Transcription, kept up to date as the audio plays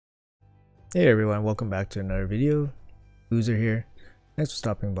Hey everyone, welcome back to another video. Loser here. Thanks for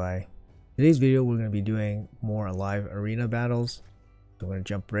stopping by. Today's video we're going to be doing more live arena battles. So I'm going to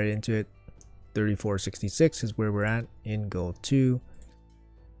jump right into it. 3466 is where we're at in Gold 2.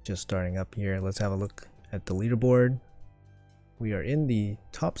 Just starting up here. Let's have a look at the leaderboard. We are in the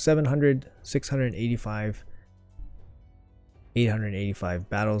top 700, 685, 885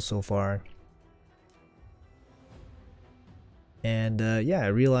 battles so far. And yeah, I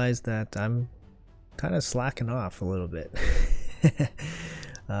realized that I'm kind of slacking off a little bit.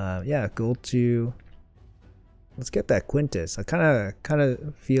 Yeah, Gold 2. Let's get that Quintus. I kind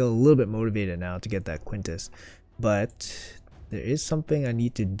of feel a little bit motivated now to get that Quintus, but there is something I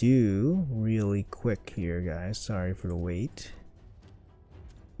need to do really quick here, guys. Sorry for the wait.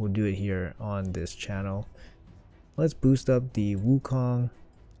 We'll do it here on this channel. Let's boost up the Wukong.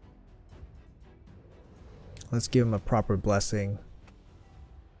 Let's give him a proper blessing.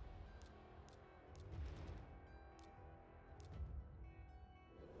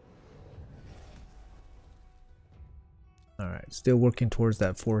 Alright, still working towards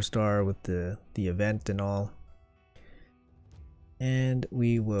that 4-star with the event and all. And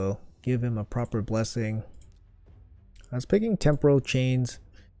we will give him a proper blessing. I was picking temporal chains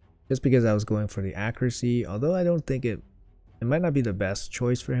just because I was going for the accuracy, although I don't think it might not be the best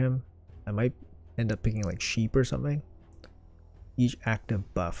choice for him. I might end up picking like sheep or something. Each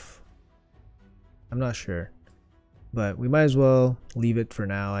active buff. I'm not sure, but we might as well leave it for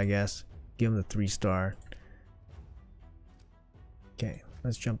now, I guess. Give him the 3-star. Okay,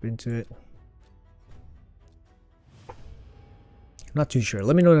 let's jump into it. Not too sure.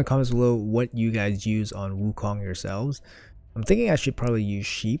 Let me know in the comments below what you guys use on Wukong yourselves. I'm thinking I should probably use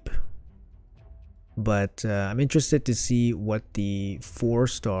sheep, but I'm interested to see what the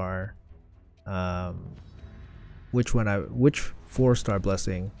 4-star which 4-star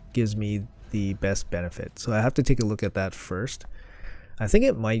blessing gives me the best benefit. So I have to take a look at that first. I think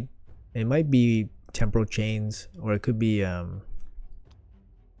it might be temporal chains, or it could be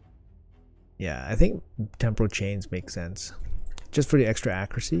yeah, I think temporal chains make sense just for the extra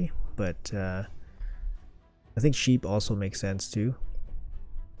accuracy, but I think sheep also makes sense too.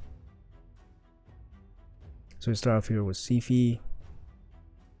 So we start off here with Sifi.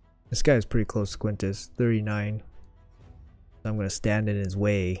 This guy is pretty close to Quintus, 39. So I'm going to stand in his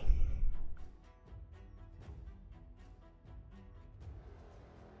way.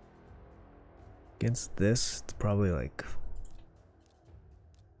 Against this, it's probably like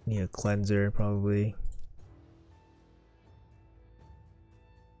need a cleanser probably.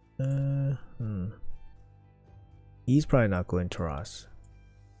 He's probably not going Taras.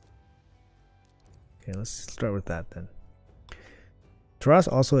 Okay, let's start with that then. Taras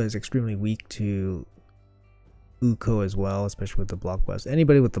also is extremely weak to Wukong as well, especially with the block bus.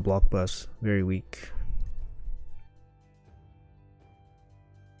 Anybody with the block bus, very weak.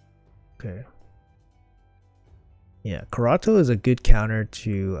 Okay. Yeah, Karato is a good counter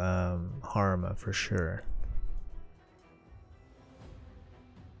to Harma for sure.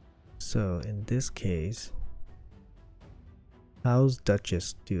 So in this case, how's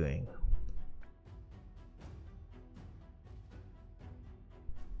Duchess doing?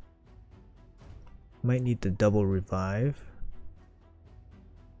 Might need to double revive.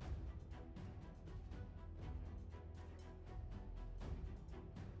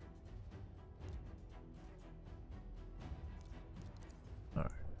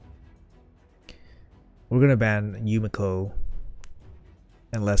 Alright. We're gonna ban Yumiko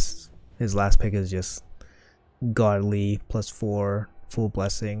unless his last pick is just godly +4 full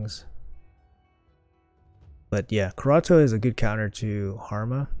blessings. But yeah, Karato is a good counter to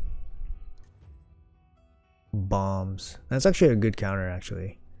Harma. Bombs. That's actually a good counter,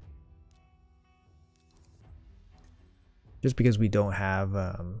 actually. Just because we don't have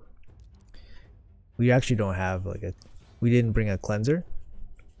we actually don't have like we didn't bring a cleanser,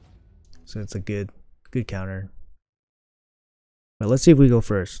 so it's a good counter. But let's see if we go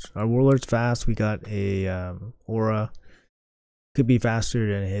first. Our warlord's fast. We got a aura, could be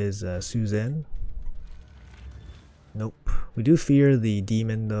faster than his Suzanne. Nope. We do fear the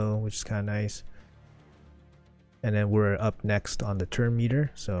demon though, which is kind of nice. And then we're up next on the turn meter,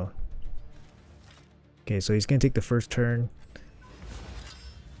 so okay, so he's gonna take the first turn.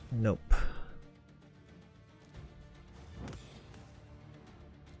 Nope.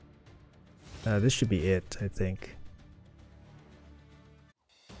 This should be it, I think.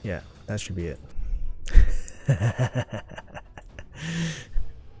 Yeah, that should be it.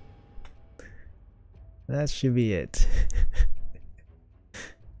 That should be it.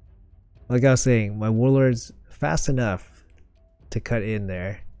 Like I was saying, my warlord's fast enough to cut in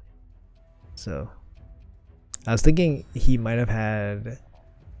there. So I was thinking he might have had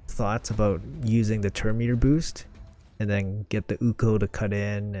thoughts about using the turn meter boost and then get the Uko to cut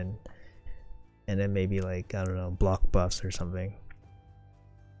in and then maybe like, I don't know, block buffs or something.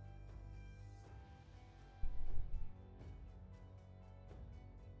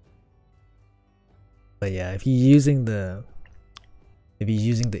 But yeah, if he's using the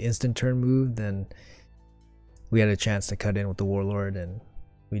instant turn move, then we had a chance to cut in with the Warlord, and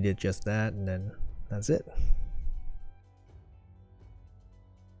we did just that, and then that's it.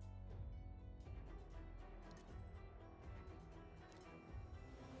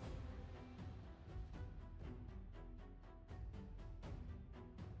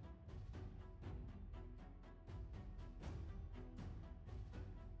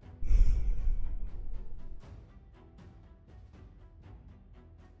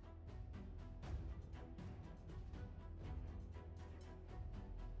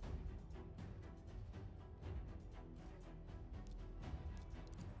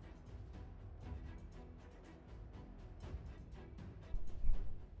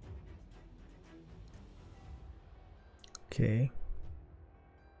 Okay.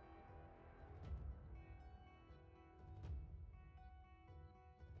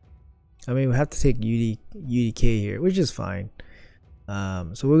 I mean, we have to take UDK here, which is fine.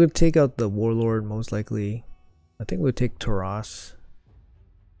 So we're gonna take out the Warlord most likely. I think we'll take Taras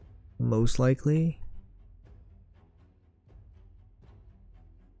most likely.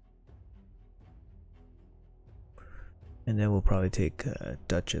 And then we'll probably take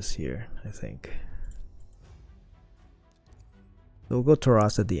Duchess here, I think. So we'll go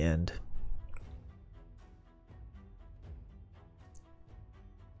Taras at the end.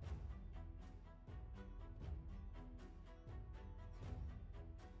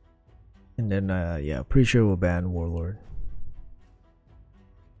 And then, yeah, pretty sure we'll ban Warlord.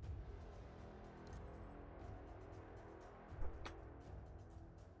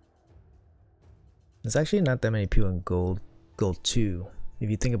 There's actually not that many people in gold 2, if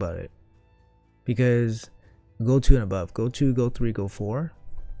you think about it. Because gold 2 and above, gold 2, gold 3, gold 4.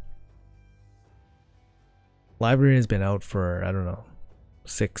 Library has been out for, I don't know,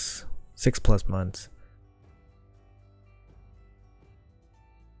 6 plus months.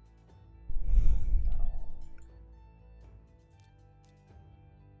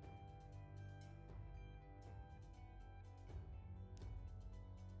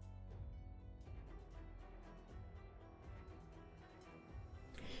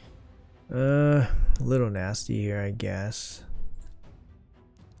 A little nasty here, I guess.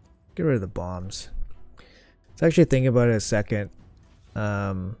 Get rid of the bombs. Let's actually think about it a second.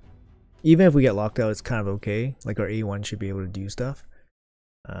 Even if we get locked out, it's kind of okay. Like our A1 should be able to do stuff.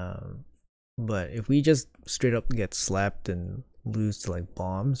 But if we just straight up get slapped and lose to like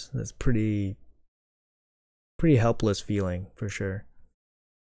bombs, that's pretty helpless feeling for sure.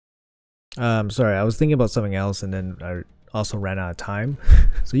 Sorry, I was thinking about something else and then I also ran out of time.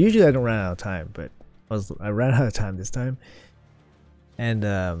 So usually I don't run out of time, but I ran out of time this time. And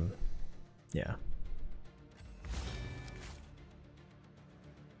yeah.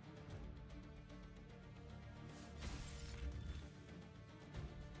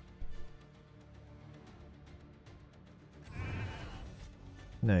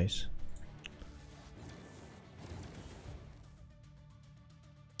 Nice.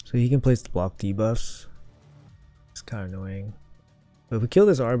 So he can place the block debuffs. It's kind of annoying. But if we kill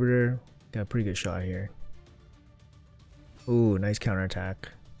this Arbiter, got a pretty good shot here. Ooh, nice counterattack.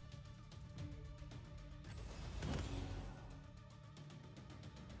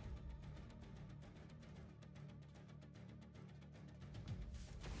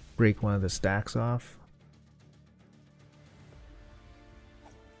 Break one of the stacks off.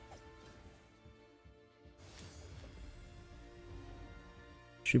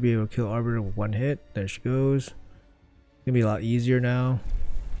 Should be able to kill Arbiter with one hit. There she goes. Gonna be a lot easier now.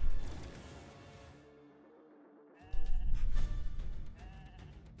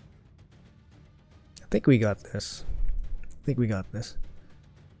 I think we got this.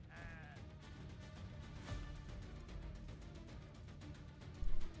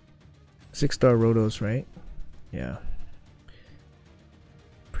 6-star Rotos, right? Yeah.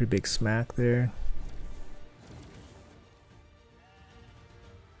 Pretty big smack there.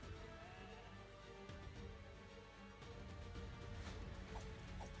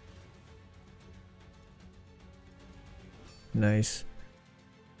 Nice.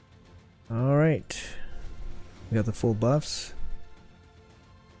 Alright. We got the full buffs.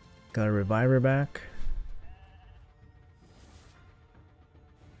 Got a reviver back.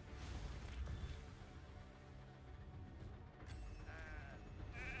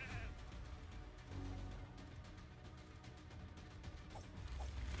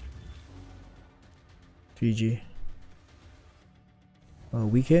 GG. Oh,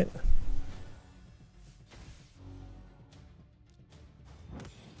 weak hit.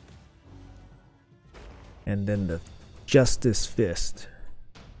 And then the Justice Fist.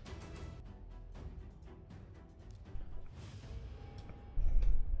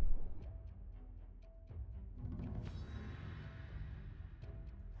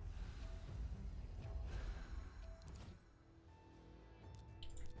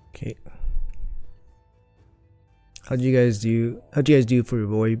 Okay. How'd you guys do for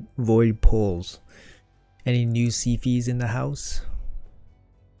void pulls? Any new CFs in the house?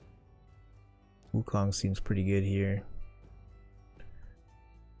 Wukong seems pretty good here.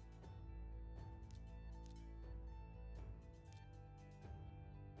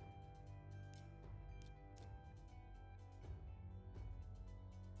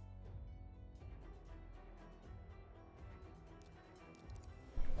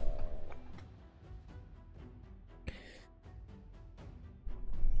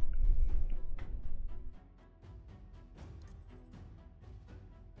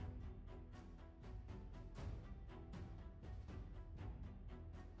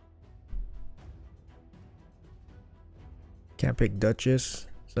 Can't pick Duchess,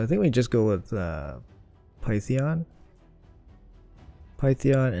 so I think we just go with Pythion.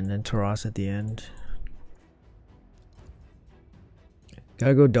 Pythion and then Taras at the end.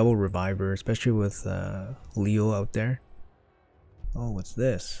 Gotta go double Reviver, especially with Leo out there. Oh, what's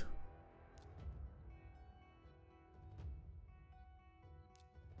this?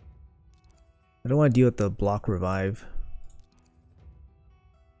 I don't want to deal with the block revive.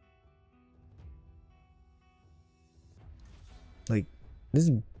 Like, this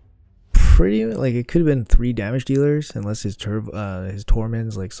is pretty, like, it could have been 3 damage dealers unless his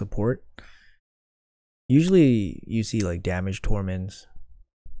Torments like support. Usually you see like damage Torments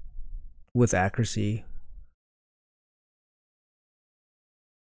with accuracy,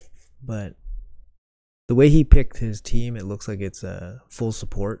 but the way he picked his team, it looks like it's a full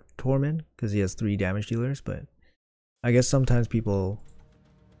support Torment because he has 3 damage dealers. But I guess sometimes people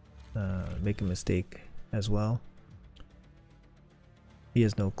make a mistake as well. He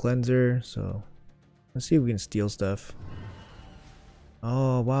has no cleanser, so let's see if we can steal stuff.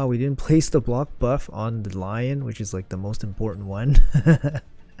 Oh wow, we didn't place the block buff on the lion, which is like the most important one.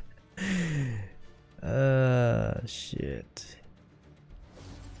 Shit.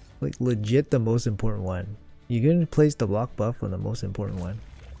 Like legit the most important one. You didn't place the block buff on the most important one.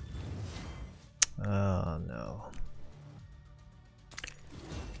 Oh no.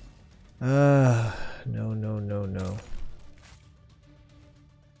 No.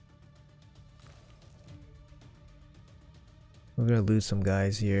 We're gonna lose some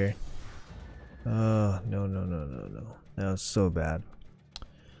guys here. Oh, no. That was so bad.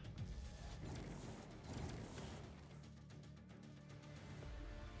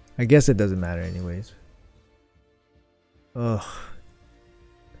 I guess it doesn't matter anyways. Ugh.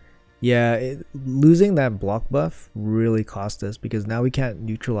 Yeah, losing that block buff really cost us because now we can't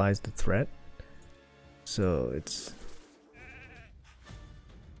neutralize the threat. So it's...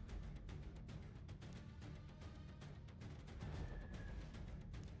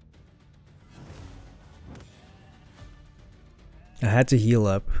 I had to heal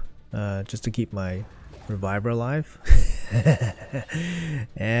up just to keep my reviver alive.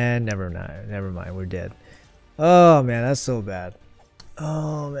 And never mind, we're dead. Oh man, that's so bad.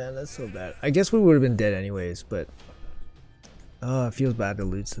 Oh man, that's so bad. I guess we would have been dead anyways, but oh, it feels bad to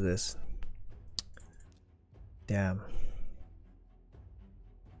lose to this. Damn.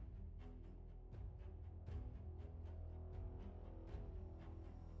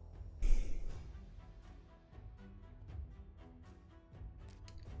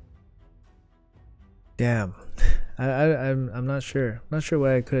 Damn. I'm not sure. Not sure what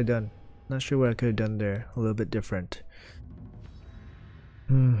I could have done. Not sure what I could have done there. A little bit different.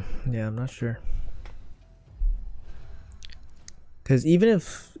 Yeah, I'm not sure. Because even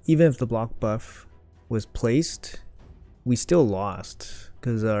if the block buff was placed, we still lost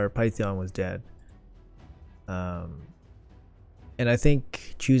because our Python was dead. And I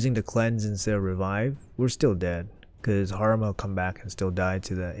think choosing to cleanse instead of revive, we're still dead because Harma will come back and still die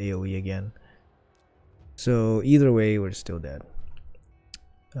to the AoE again. So either way, we're still dead.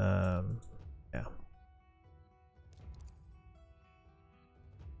 Yeah.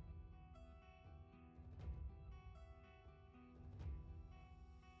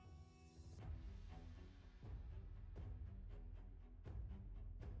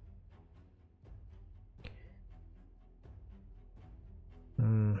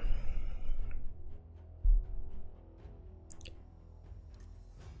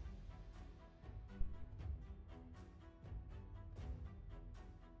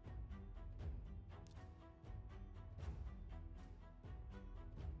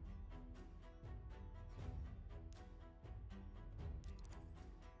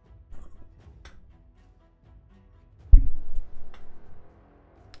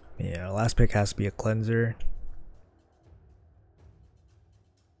 Yeah, last pick has to be a cleanser.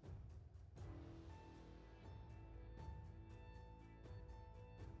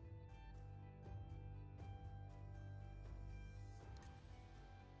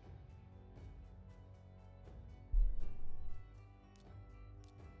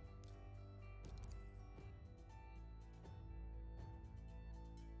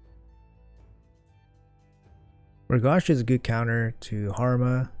 Ragosh is a good counter to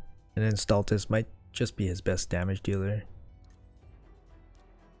Harma, and then Stultus might just be his best damage dealer.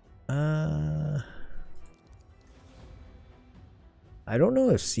 I don't know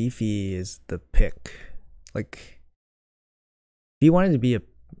if Sifi is the pick. Like, if he wanted to be a,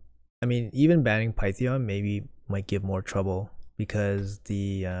 I mean, even banning Pythion maybe might give more trouble because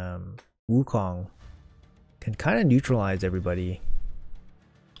the Wukong can kind of neutralize everybody.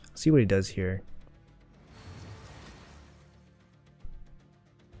 Let's see what he does here.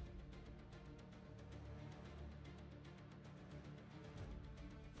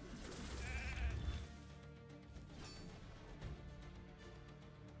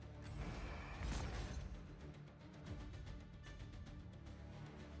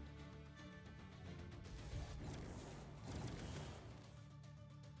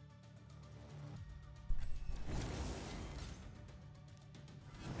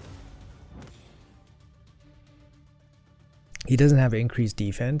 He doesn't have increased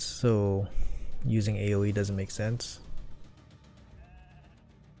defense, so using AoE doesn't make sense.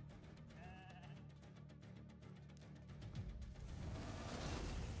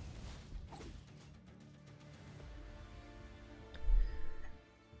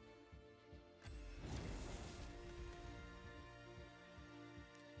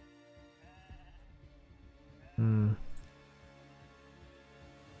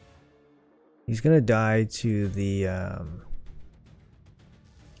 He's gonna die to the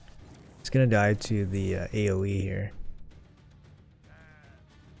AoE here.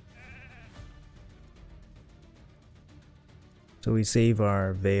 So we save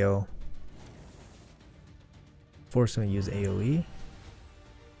our Veil. Force him to use AoE.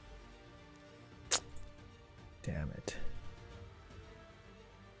 Damn it.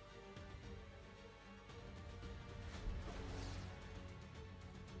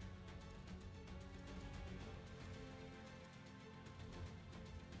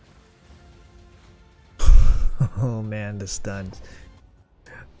 Oh man, the stuns.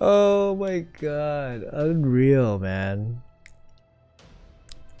 Oh my god, unreal, man.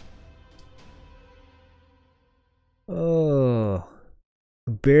 Oh,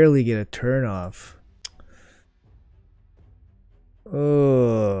 barely get a turn off.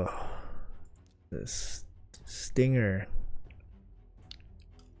 Oh, this stinger.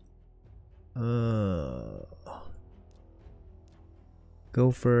 Go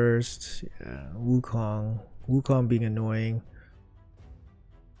first. Yeah, Wukong. Wukong being annoying.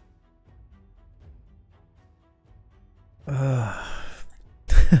 Want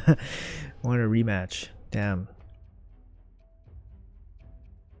a rematch? Damn.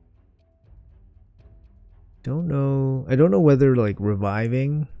 Don't know. I don't know whether like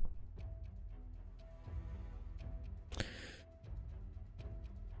reviving.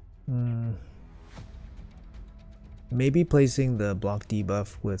 Maybe placing the block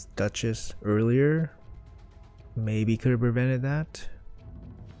debuff with Duchess earlier. Maybe could have prevented that.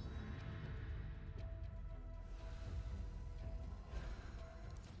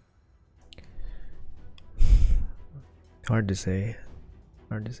 Hard to say.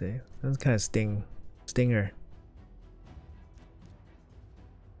 Hard to say. That's kind of stinger.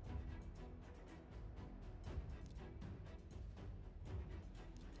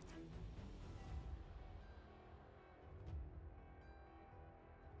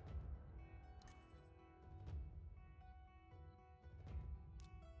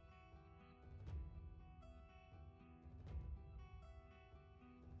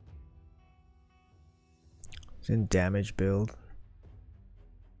 It's in damage build.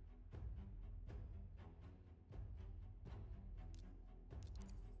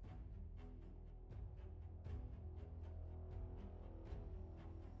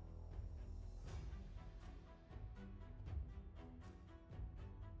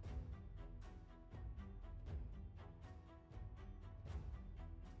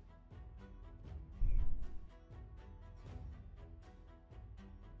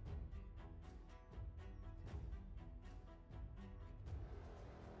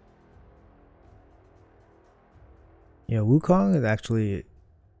 Yeah, Wukong is actually a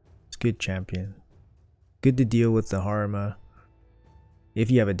good champion. Good to deal with the Harma. If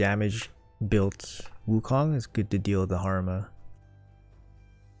you have a damage built Wukong, it's good to deal with the Harma.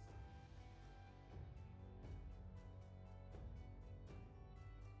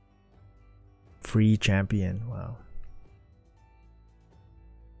 free champion. Wow.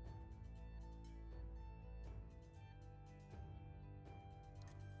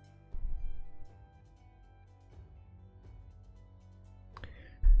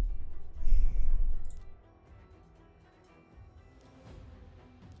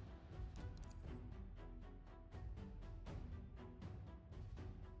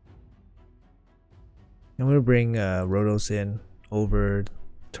 I'm gonna bring Rotos in over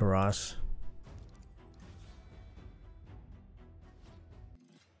Taras.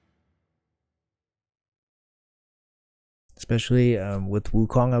 Especially with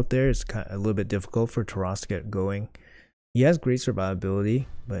Wukong out there, it's kind of a little bit difficult for Taras to get going. He has great survivability,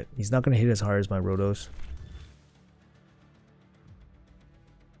 but he's not gonna hit as hard as my Rotos.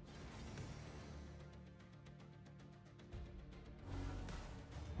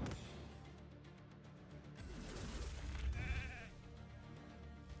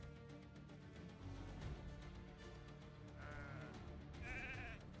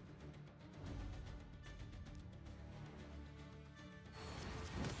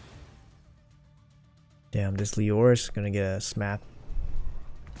 Damn, this Leoris gonna get a smack.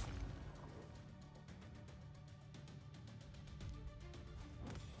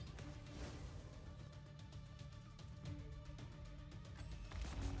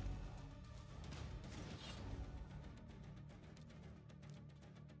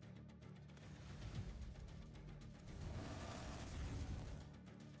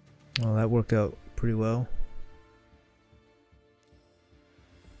 Well, that worked out pretty well.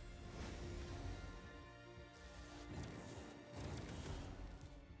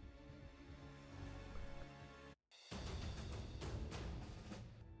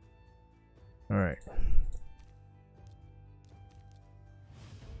 All right.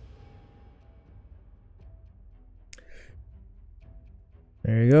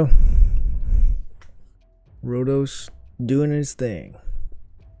 There you go. Rotos doing his thing.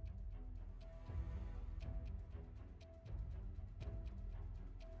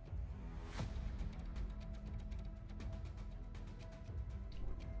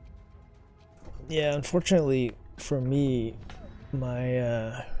 Yeah, unfortunately for me,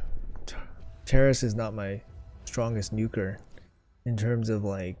 my Terrace is not my strongest nuker in terms of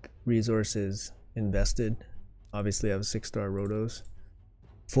like resources invested. Obviously I have a 6-star Rotos,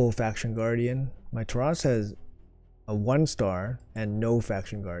 full faction guardian. My Taras has a 1-star and no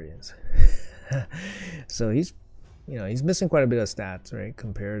faction guardians. So he's, you know, he's missing quite a bit of stats, right,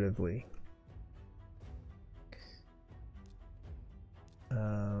 comparatively.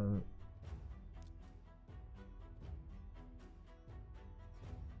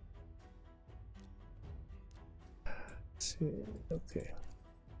 Okay.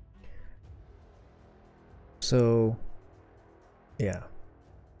 So, yeah.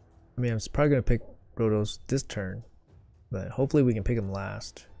 I mean, I'm probably going to pick Rotos this turn, but hopefully we can pick him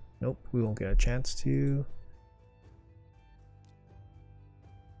last. Nope, we won't get a chance to.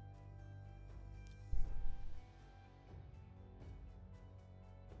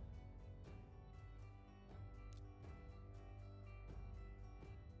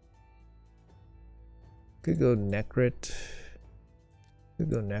 Could go Necrit.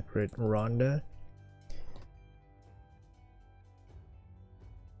 Could go Necrit Rhonda.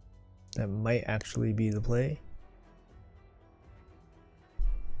 That might actually be the play.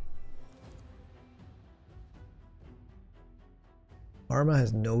 Arma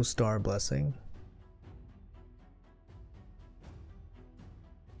has no star blessing.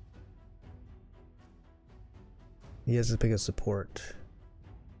 He has to pick a support.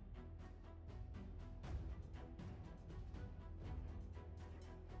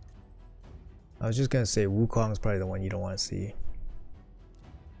 I was just gonna say Wukong is probably the one you don't want to see.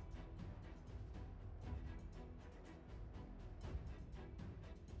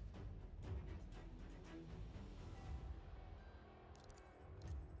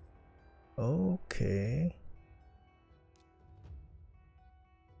 Okay.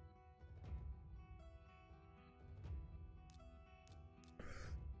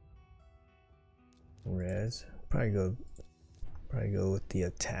 Res. Probably go with the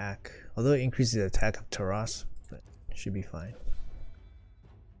attack. Although it increases the attack of Taras, but it should be fine.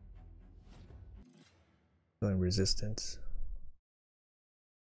 Going resistance.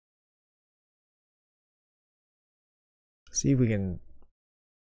 See if we can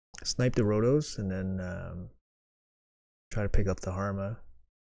snipe the Rotos and then try to pick up the Harma.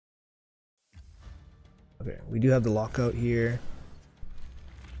 Okay, we do have the lockout here.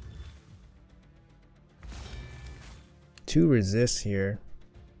 2 resists here.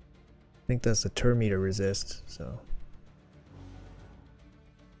 I think that's the turn meter resist, so.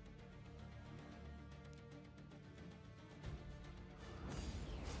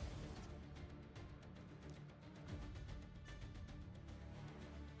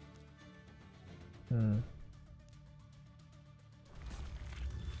 Hmm.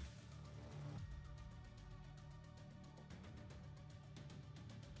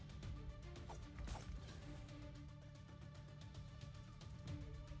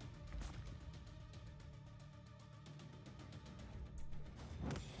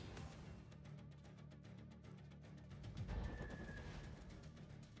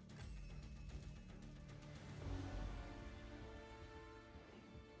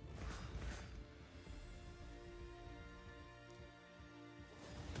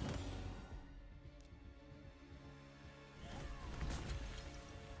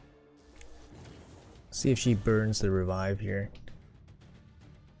 See if she burns the revive here.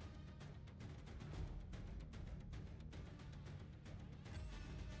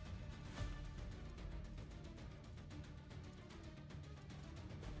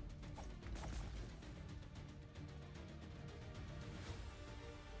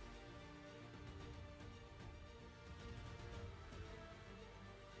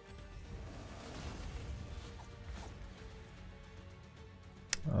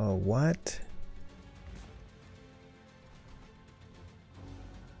 Oh, what?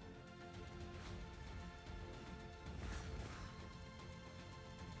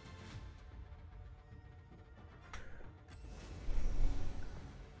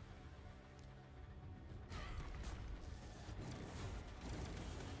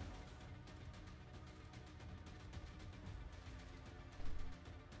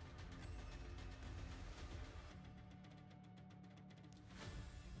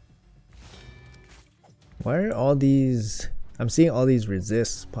 Why are all these... I'm seeing all these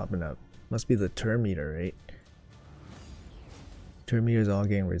resists popping up. Must be the turn meter, right? Turn meters all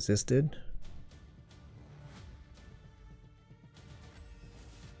getting resisted.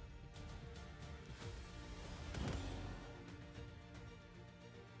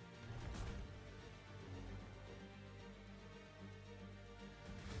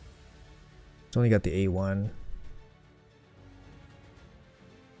 It's only got the A1.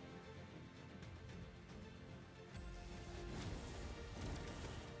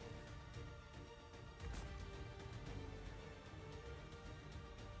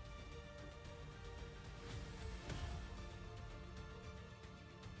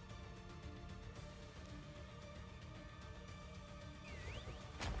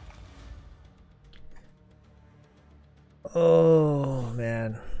 Oh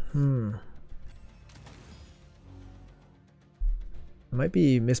man, I might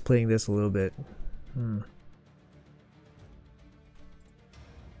be misplaying this a little bit.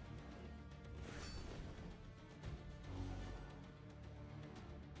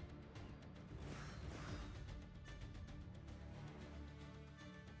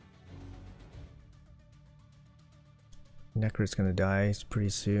 Necrot's gonna die pretty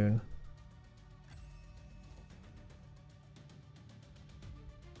soon.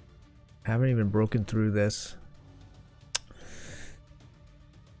 Haven't even broken through this.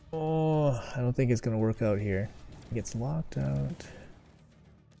 Oh, I don't think it's gonna work out here. It gets locked out.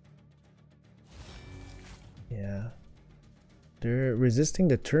 Yeah. They're resisting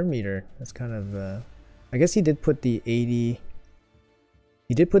the turn meter. That's kind of I guess he did put the 80.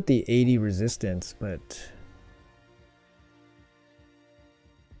 He did put the 80 resistance, but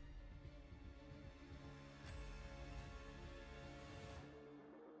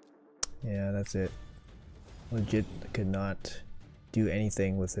yeah, that's it. Legit could not do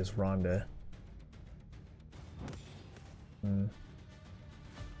anything with this Rhonda.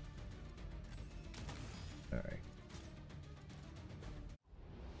 Alright.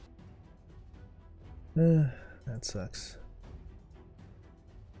 That sucks.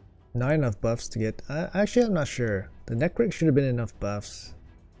 Not enough buffs to get... actually, I'm not sure. The Necrotic should have been enough buffs.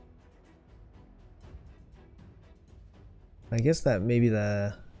 I guess that maybe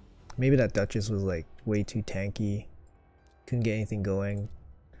that Duchess was like way too tanky. Couldn't get anything going.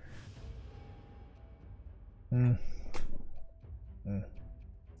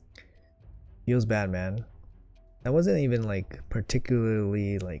 Feels bad, man. That wasn't even like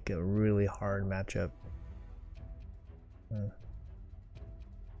particularly like a really hard matchup.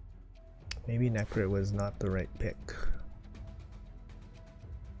 Maybe Necrit was not the right pick.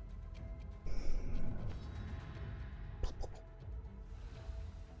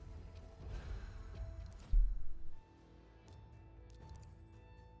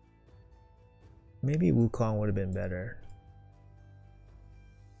 Maybe Wukong would have been better.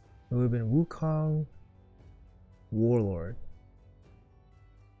 It would have been Wukong, Warlord.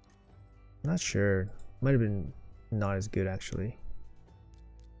 Not sure. Might have been not as good actually.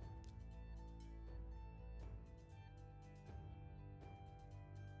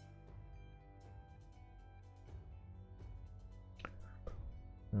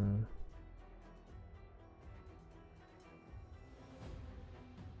 Hmm.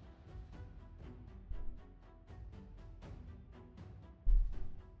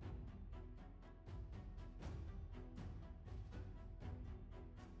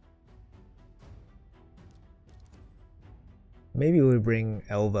 Maybe we'll bring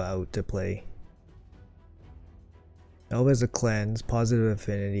Elva out to play. Elva is a cleanse, positive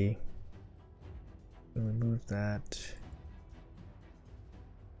affinity. Remove that.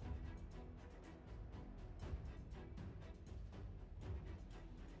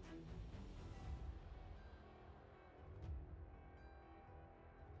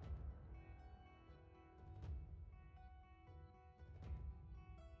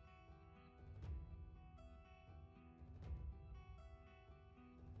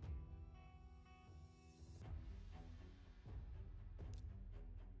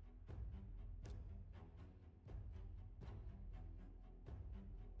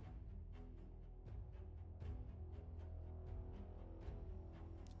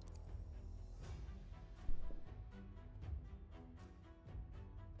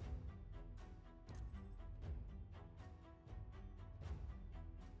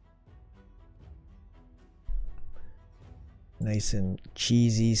 Nice and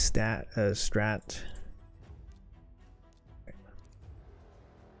cheesy strat.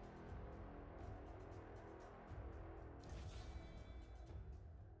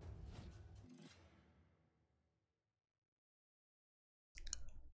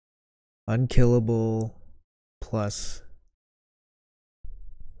 Unkillable plus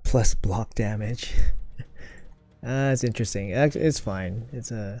block damage. It's interesting. It's fine. It's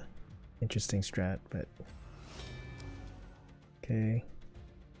a interesting strat, but okay.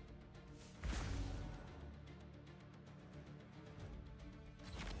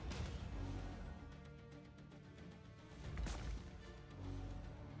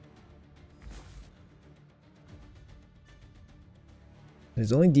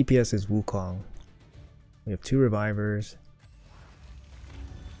 His only DPS is Wukong. We have 2 revivers.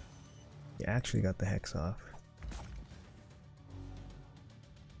 He actually got the hex off.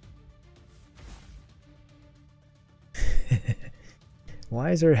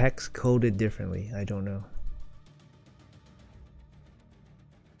 Why is her hex coded differently? I don't know.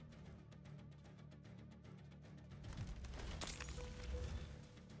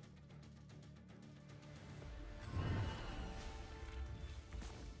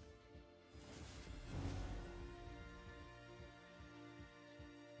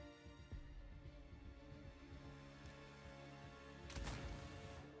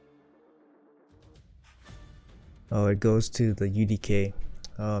 Oh, it goes to the UDK.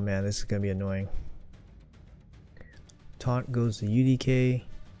 Oh man, this is gonna be annoying. Taunt goes to UDK.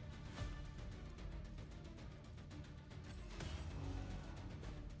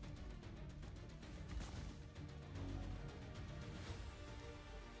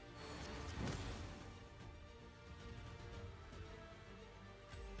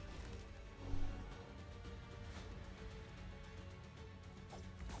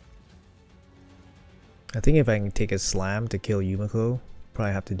 I think if I can take a slam to kill Yumiko,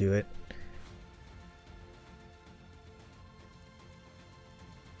 probably have to do it.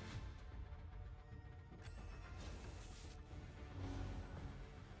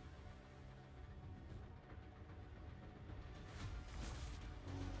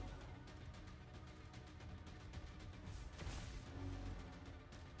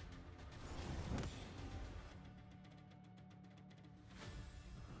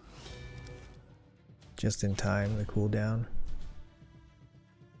 Just in time, the cooldown.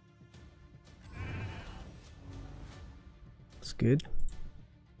 It's good.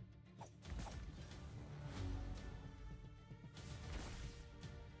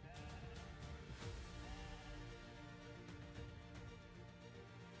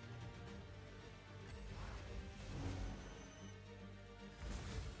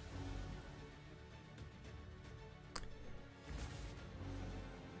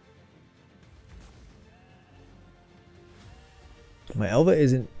 My Elva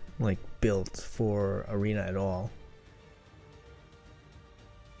isn't like built for arena at all,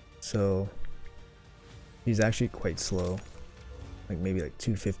 so she's actually quite slow, like maybe like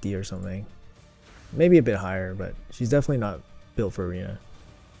 250 or something, maybe a bit higher, but she's definitely not built for arena.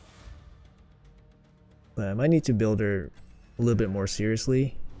 But I might need to build her a little bit more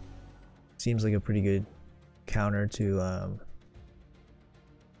seriously. Seems like a pretty good counter to a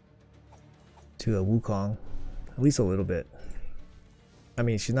Wukong, at least a little bit. I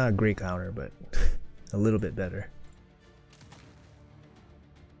mean, she's not a great counter, but a little bit better.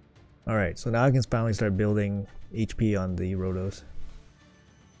 Alright, so now I can finally start building HP on the Rotos.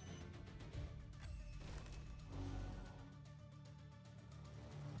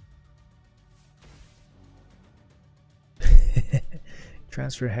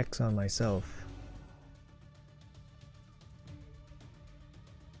 Transfer Hex on myself.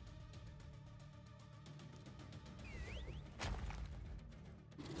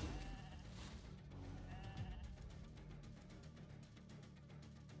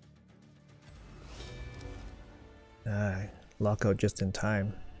 Lockout just in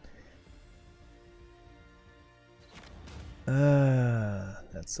time.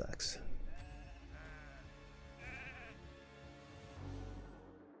 That sucks.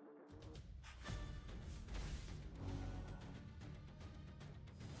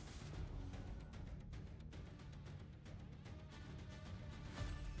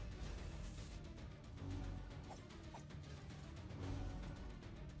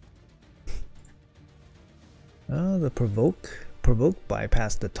 Oh, the provoke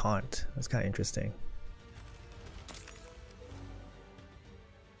bypassed the taunt. That's kind of interesting.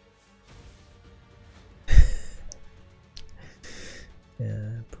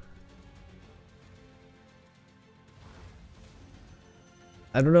 Yeah.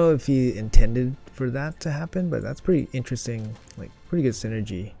 I don't know if he intended for that to happen, but that's pretty interesting. Like, pretty good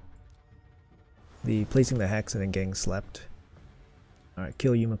synergy. The placing the hex and then getting slept. Alright,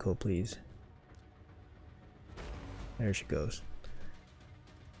 kill Yumiko, please. There she goes.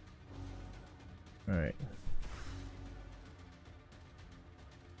 Alright.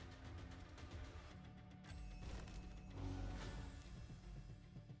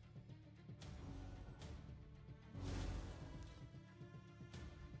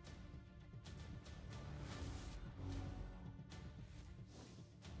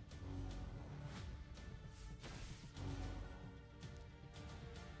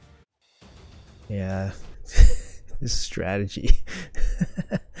 Yeah. This strategy.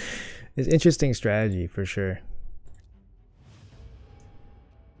 It's interesting strategy for sure.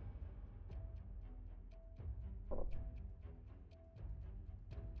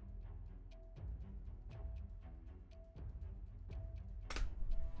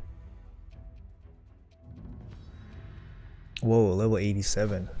 Whoa, level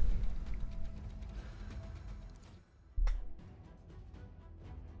 87.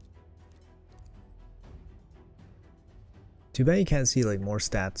 Too bad you can't see like more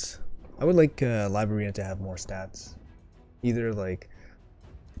stats. I would like Live Arena to have more stats. Either like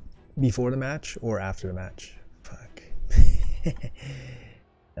before the match or after the match. Fuck.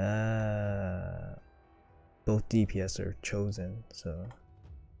 Both DPS are chosen, so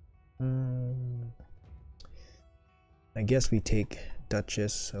I guess we take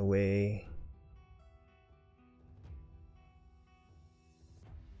Duchess away.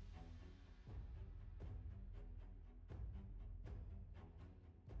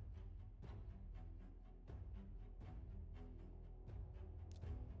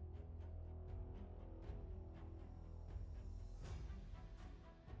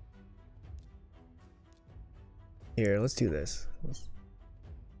 Here, let's do this. Let's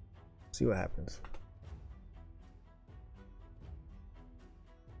see what happens.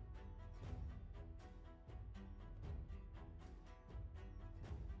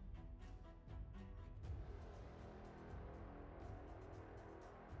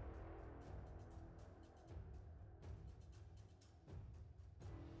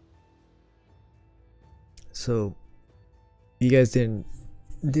 So, you guys didn't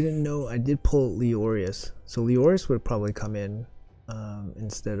know I did pull Leorius. So Leorius would probably come in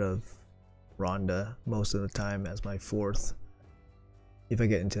instead of Rhonda most of the time as my fourth if I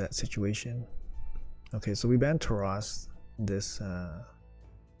get into that situation. Okay, so we banned Taras this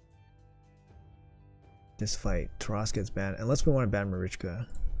this fight. Taras gets banned unless we want to ban Marichka.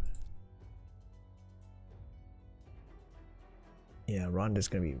 Yeah, Rhonda's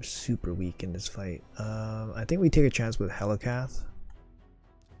gonna be super weak in this fight. I think we take a chance with Helicath.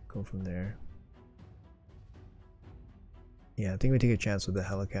 Go from there. Yeah, I think we take a chance with the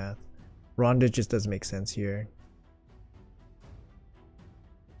Helicath. Rhonda just doesn't make sense here.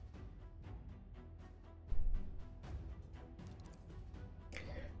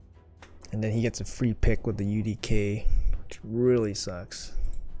 And then he gets a free pick with the UDK, which really sucks.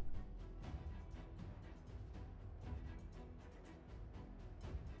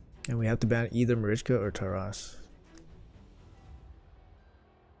 And we have to ban either Marichka or Taras.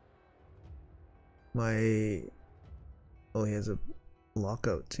 Oh, he has a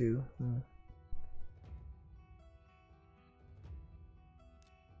lockout too.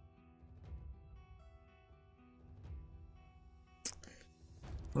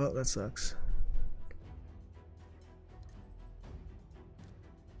 Well, that sucks.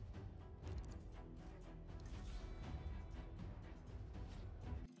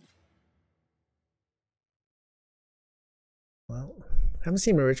 Well, Haven't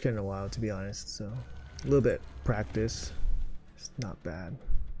seen Marichka in a while, to be honest, so a little bit practice. It's not bad.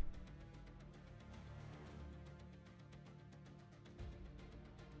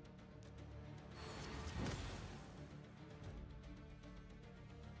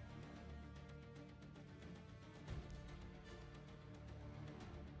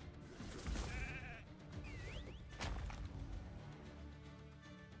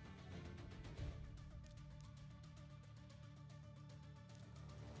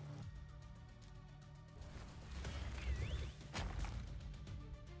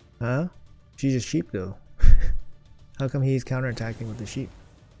 Huh? She's a sheep though. How come he's counterattacking with the sheep?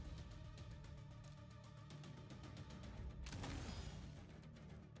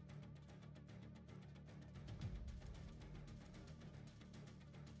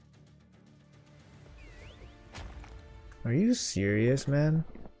 Are you serious, man?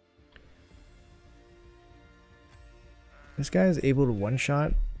 This guy is able to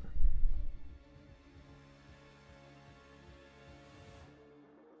one-shot?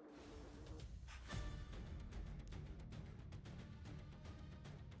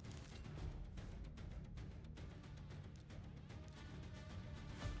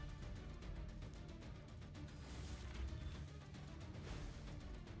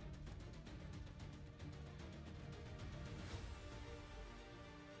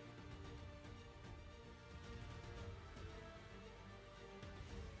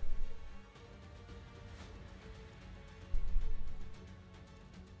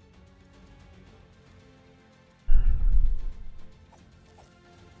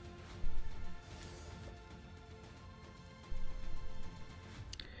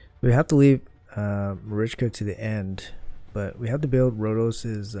 We have to leave Marichka to the end, but we have to build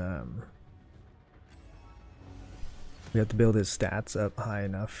Rodos's we have to build his stats up high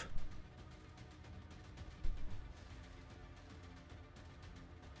enough.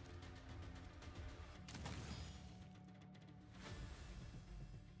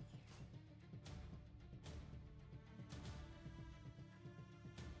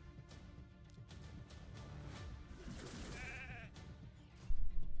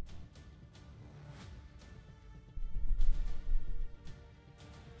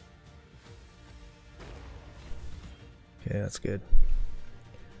 Okay, that's good.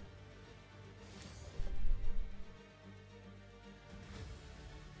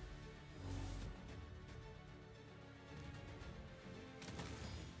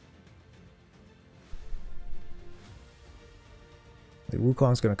 The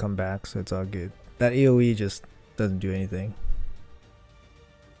Wukong's gonna come back, so it's all good. That AoE just doesn't do anything.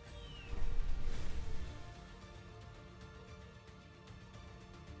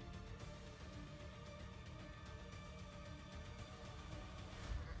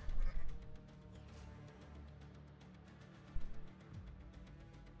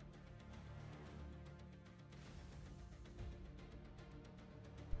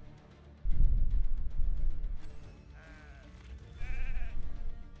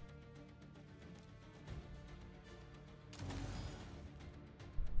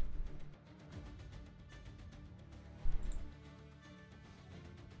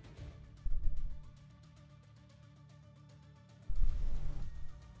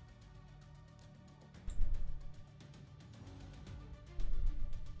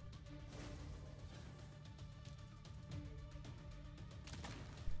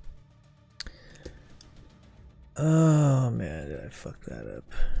 Oh man, did I fuck that up?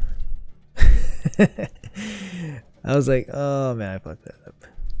 I was like, oh man, I fucked that up.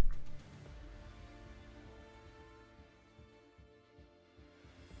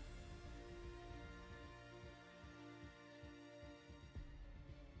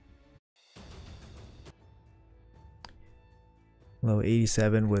 Low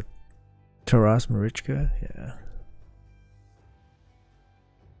 87 with Taras Marichka, yeah.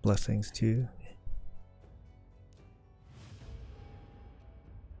 Blessings too.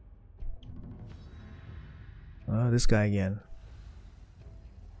 Oh, this guy again.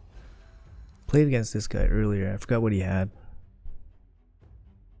 Played against this guy earlier. I forgot what he had.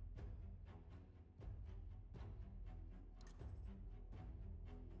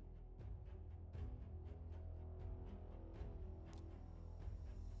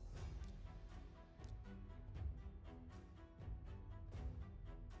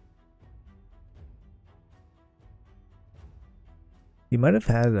 He might have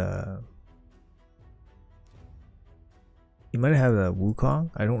had a. He might have had a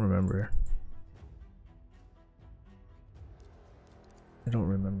Wukong. I don't remember. I don't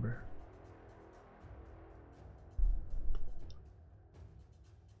remember.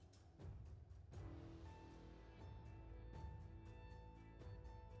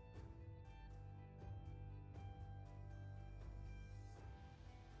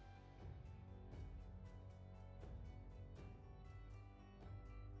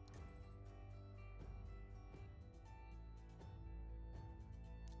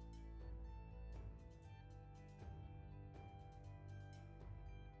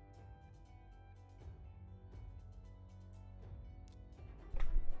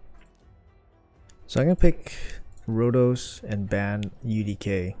 So I'm gonna pick Rotos and ban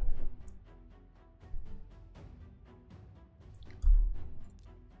UDK.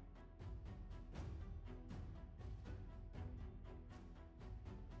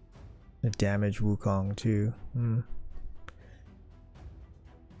 The damage Wukong too.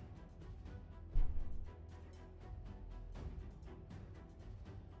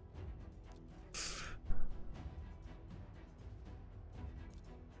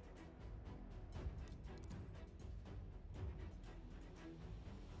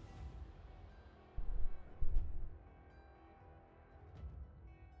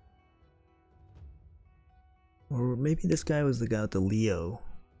 Or maybe this guy was the guy with the Leo.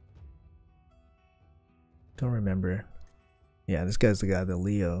 Don't remember. Yeah, this guy's the guy with the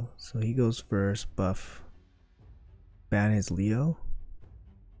Leo. So he goes first, buff. Ban his Leo.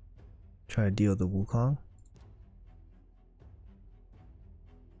 Try to deal the Wukong.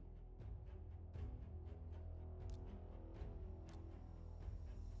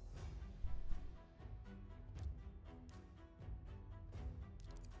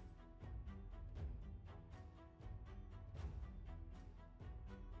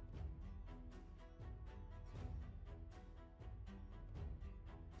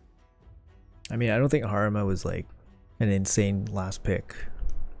 I mean, I don't think Harima was like an insane last pick.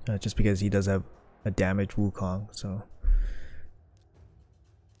 Just because he does have a damaged Wukong, so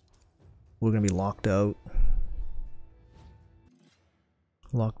we're gonna be locked out.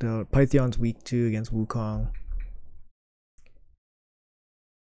 Locked out. Python's weak too against Wukong.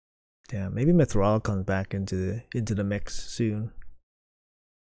 Damn, maybe Mithril comes back into the mix soon.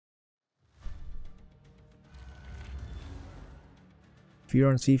 Fear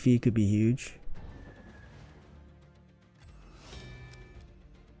on Sifi could be huge.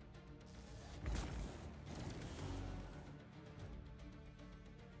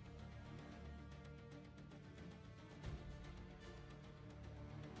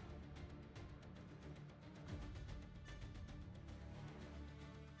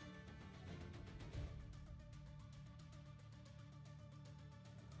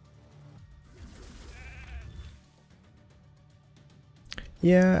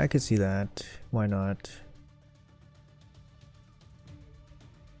 Yeah, I could see that. Why not?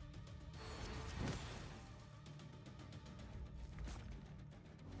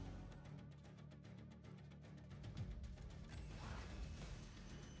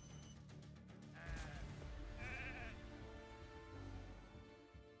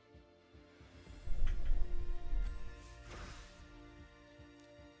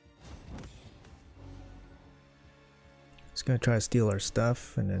 He's gonna try to steal our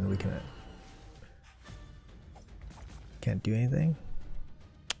stuff, and then we can't do anything.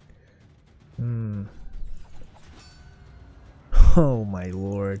 Oh my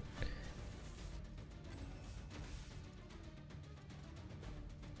lord.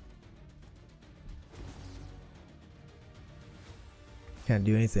 Can't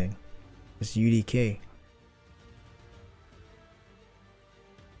do anything. It's UDK.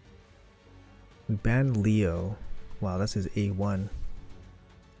 We banned Leo. Wow, that's his A1.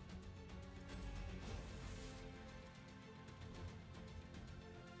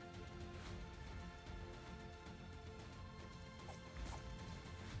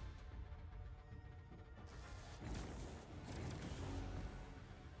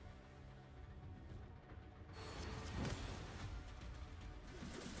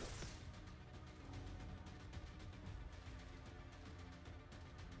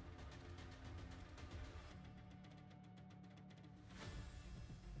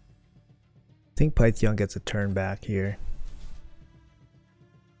 I think Python gets a turn back here.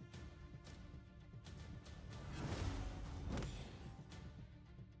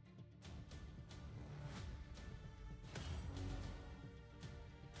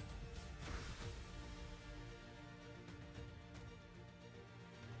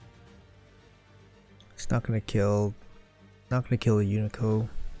 It's not gonna kill a Unico.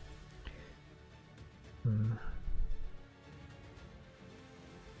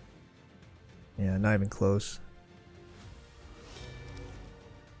 Yeah, not even close.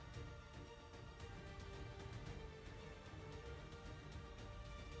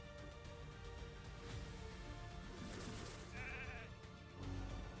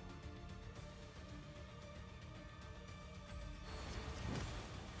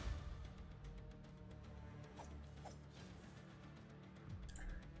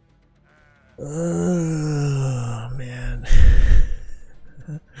 Oh man.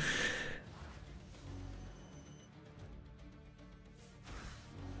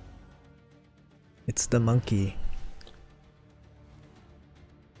 It's the monkey.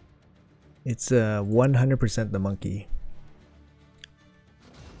 It's 100% the monkey.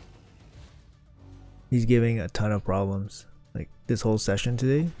 He's giving a ton of problems. Like this whole session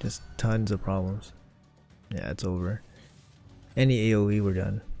today, just tons of problems. Yeah, it's over. Any AoE, we're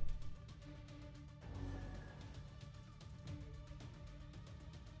done.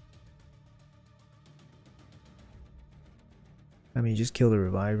 I mean, just kill the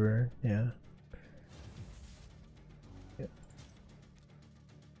reviver. Yeah.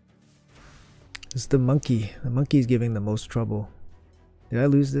 It's the monkey. The monkey's giving the most trouble. Did I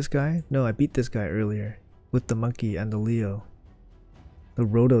lose this guy? No, I beat this guy earlier with the monkey and the Leo. The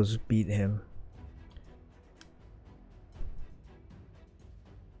Rotos beat him.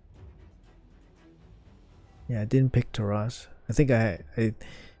 Yeah, I didn't pick Taras. I think I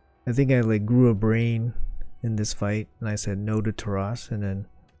like grew a brain in this fight, and I said no to Taras, and then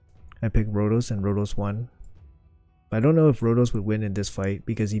I picked Rotos, and Rotos won. I don't know if Rotos would win in this fight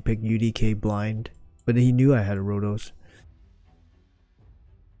because he picked UDK blind, but he knew I had a Rotos.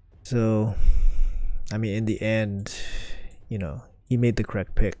 So, I mean, in the end, you know, he made the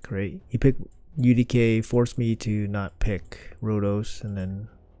correct pick, right? He picked UDK, forced me to not pick Rotos, and then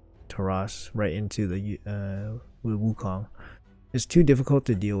Taras right into the Wukong. It's too difficult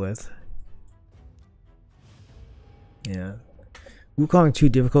to deal with. Yeah, Wukong too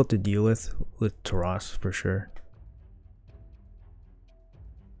difficult to deal with Taras for sure.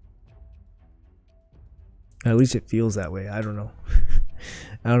 At least it feels that way. I don't know.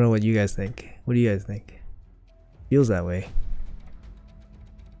 I don't know what you guys think. What do you guys think? Feels that way.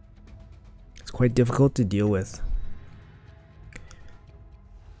 It's quite difficult to deal with.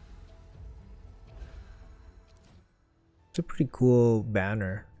 It's a pretty cool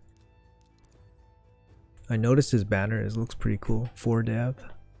banner. I noticed his banner. It looks pretty cool. 4 dev.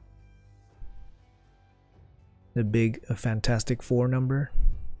 The big, a fantastic 4 number.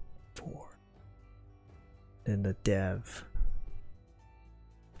 4. And the dev.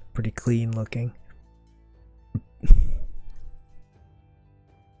 Pretty clean looking.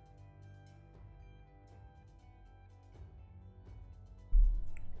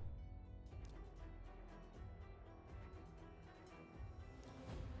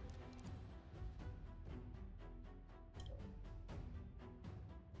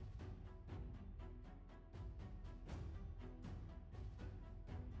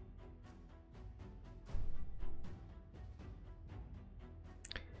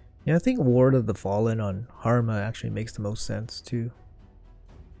 Yeah, I think Ward of the Fallen on Harma actually makes the most sense too.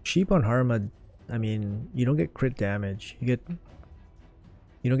 Sheep on Harma, I mean, you don't get crit damage. You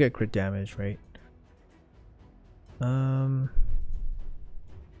don't get crit damage, right? I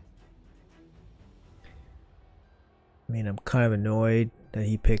mean, I'm kind of annoyed that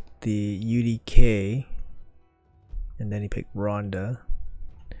he picked the UDK and then he picked Rhonda.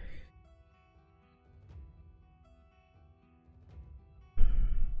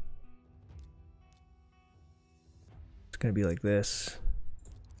 It's gonna be like this.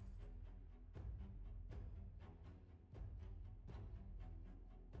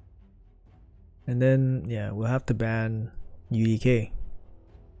 And then, yeah, we'll have to ban UDK.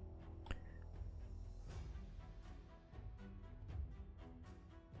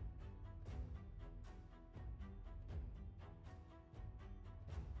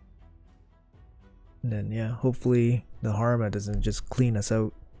 And then, yeah, hopefully the Harma doesn't just clean us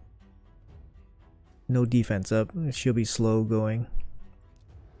out. No defense up. She'll be slow going.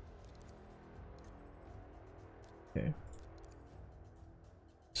 Okay.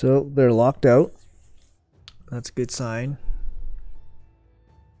 So they're locked out. That's a good sign.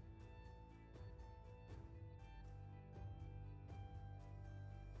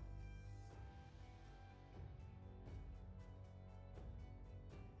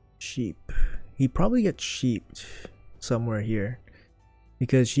 Sheep. He probably gets sheeped somewhere here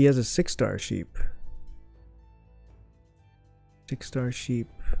because she has a 6-star sheep. 6-star sheep.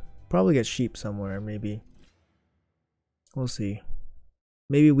 Probably get sheep somewhere, maybe. We'll see.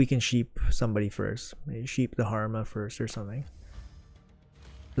 Maybe we can sheep somebody first. Maybe sheep the Harma first or something.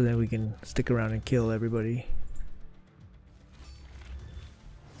 So then we can stick around and kill everybody.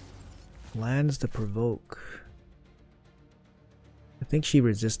 Lands to provoke. I think she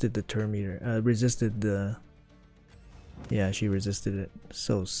resisted the turn meter. Resisted the... Yeah, she resisted it.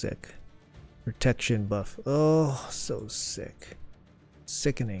 So sick. Protection buff. Oh, so sick.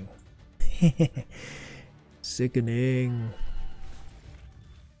 Sickening. Sickening.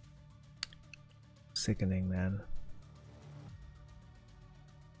 Sickening, man.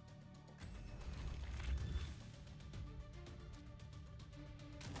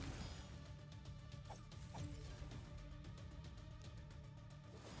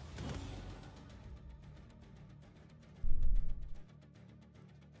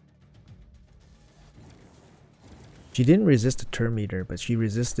 She didn't resist the turn meter, but she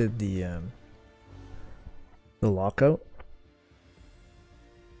resisted the lockout.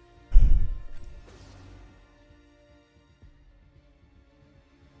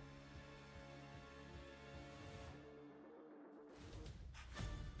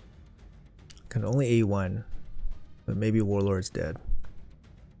 Can only A1, but maybe Warlord's dead.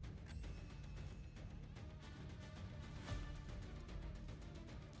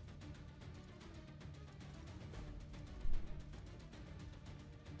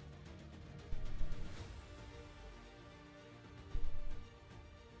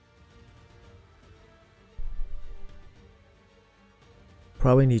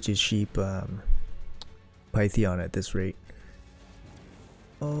 Probably need to sheep Pythion at this rate.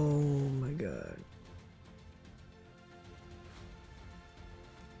 Oh my god.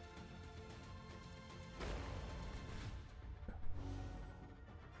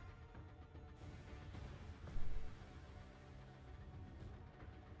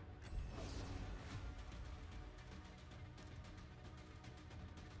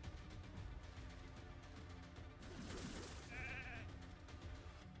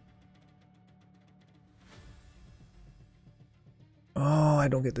 Oh, I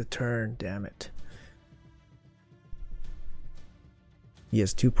don't get the turn, damn it. He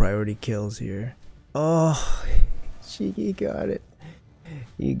has 2 priority kills here. Oh, he got it.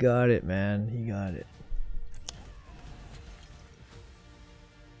 He got it, man. He got it.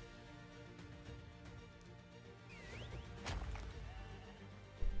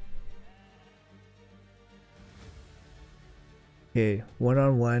 Okay,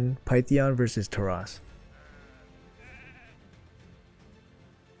 1-on-1, Pythion versus Taras.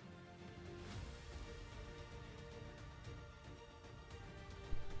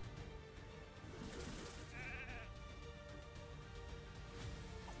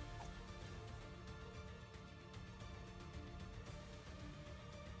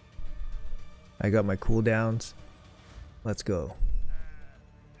 I got my cooldowns. Let's go.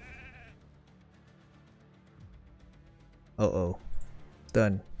 Uh-oh.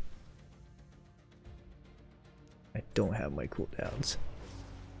 Done. I don't have my cooldowns.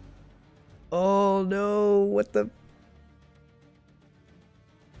 Oh no, what the?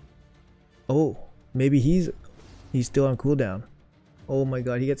 Oh, maybe he's still on cooldown. Oh my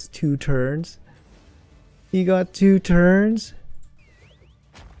god, he gets 2 turns. He got 2 turns?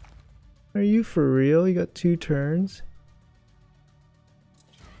 Are you for real? You got 2 turns?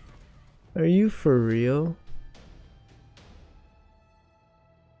 Are you for real?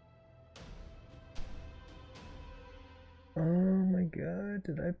 Oh my god,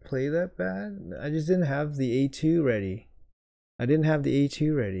 did I play that bad? I just didn't have the A2 ready. I didn't have the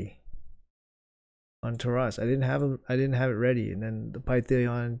A2 ready. On Taras. I didn't have it ready, and then the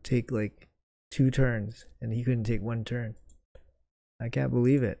Pythion take like 2 turns and he couldn't take 1 turn. I can't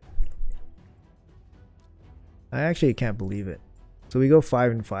believe it. I actually can't believe it. So we go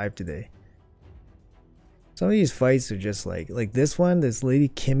 5-5 today. Some of these fights are just like this one, this Lady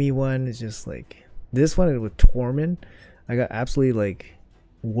Kimmy one is just like, this one with Tormund, I got absolutely like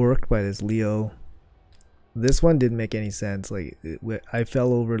worked by this Leo. This one didn't make any sense. Like I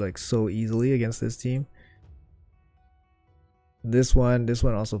fell over like so easily against this team. This one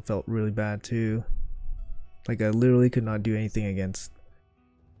also felt really bad too. Like I literally could not do anything against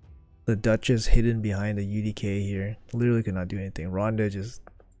the Duchess hidden behind the UDK here. Literally could not do anything. Ronda just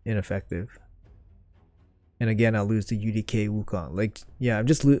ineffective. And again, I'll lose the UDK Wukong. Like, yeah, I'm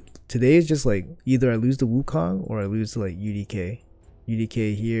just today is just like either I lose the Wukong or I lose to like UDK.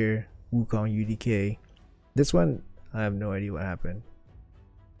 UDK here, Wukong UDK. This one, I have no idea what happened.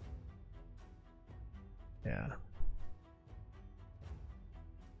 Yeah.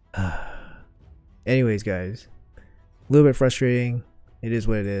 Anyways, guys, a little bit frustrating. It is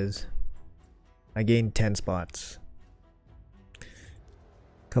what it is. I gained 10 spots.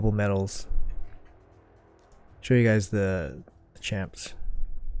 Couple medals. Show you guys the champs.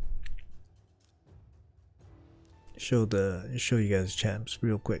 Show you guys champs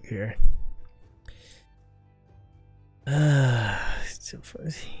real quick here. It's so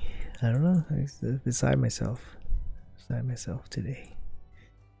funny. I don't know. I'm beside myself today.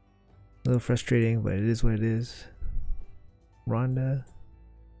 A little frustrating, but it is what it is. Ronda,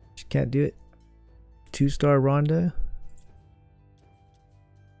 she can't do it. 2-star Ronda.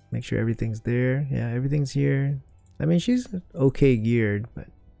 Make sure everything's there. Yeah, everything's here. I mean, she's okay geared, but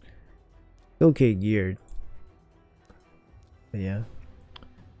okay geared. But yeah.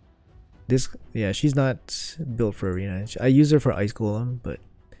 Yeah, she's not built for arena. I use her for ice golem, but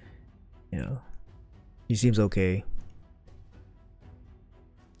you know, she seems okay.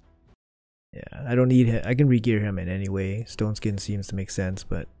 Yeah. I don't need him. I can re-gear him in any way. Stone Skin seems to make sense,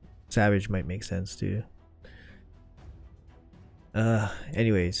 but Savage might make sense too.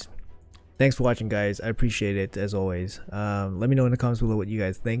 Anyways, thanks for watching, guys. I appreciate it as always. Let me know in the comments below what you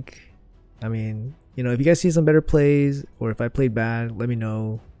guys think. I mean, you know, if you guys see some better plays or if I played bad, let me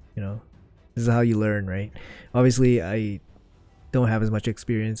know. You know, this is how you learn, right? Obviously, I don't have as much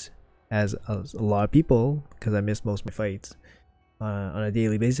experience as a lot of people because I miss most of my fights on a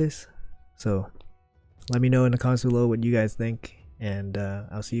daily basis. So let me know in the comments below what you guys think, and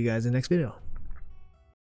I'll see you guys in the next video.